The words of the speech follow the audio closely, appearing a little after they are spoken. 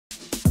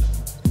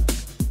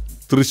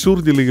തൃശൂർ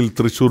ജില്ലയിൽ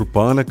തൃശൂർ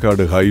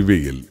പാലക്കാട്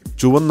ഹൈവേയിൽ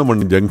ചുവന്നമൺ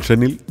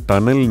ജംഗ്ഷനിൽ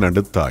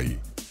ടണലിനടുത്തായി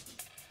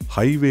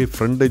ഹൈവേ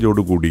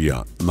ഫ്രണ്ടേജോടുകൂടിയ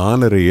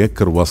 4.5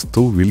 ഏക്കർ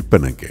വസ്തു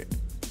വിൽപ്പനയ്ക്ക്.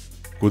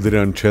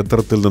 കുതിരാൻ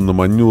ക്ഷേത്രത്തിൽ നിന്നും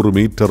 500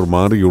 മീറ്റർ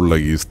മാറിയുള്ള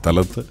ഈ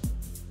സ്ഥലത്ത്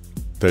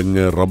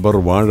തെങ്ങ്, റബ്ബർ,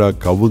 വാഴ,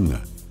 കവുങ്ങ്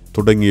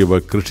തുടങ്ങിയവ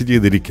കൃഷി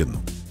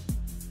ചെയ്തിരിക്കുന്നു.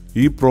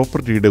 ഈ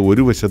പ്രോപ്പർട്ടിയുടെ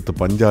ഒരു വശത്ത്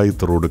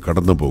പഞ്ചായത്ത് റോഡ്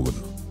കടന്നു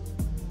പോകുന്നു.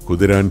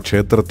 കുതിരാൻ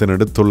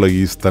ക്ഷേത്രത്തിനടുത്തുള്ള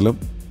ഈ സ്ഥലം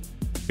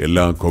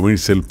എല്ലാ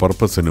കൊമേഴ്സ്യൽ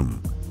പർപ്പസിനും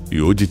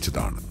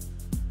യോജിച്ചതാണ്.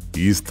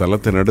 ഈ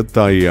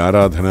സ്ഥലത്തിനടുത്തായി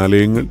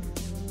ആരാധനാലയങ്ങൾ,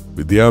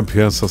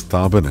 വിദ്യാഭ്യാസ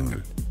സ്ഥാപനങ്ങൾ,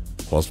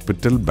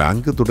 ഹോസ്പിറ്റൽ,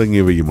 ബാങ്ക്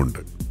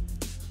തുടങ്ങിയവയുമുണ്ട്.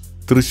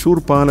 തൃശൂർ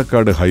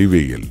പാലക്കാട്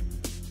ഹൈവേയിൽ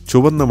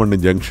ചുവന്നമണ്ണ്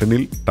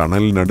ജംഗ്ഷനിൽ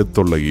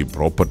ടണലിനടുത്തുള്ള ഈ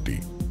പ്രോപ്പർട്ടി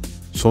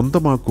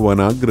സ്വന്തമാക്കുവാൻ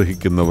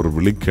ആഗ്രഹിക്കുന്നവർ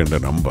വിളിക്കേണ്ട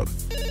നമ്പർ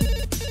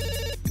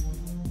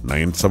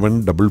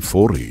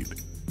 9744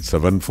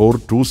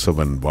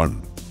 74271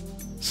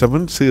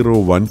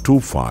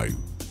 70125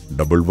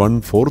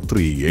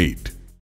 11438.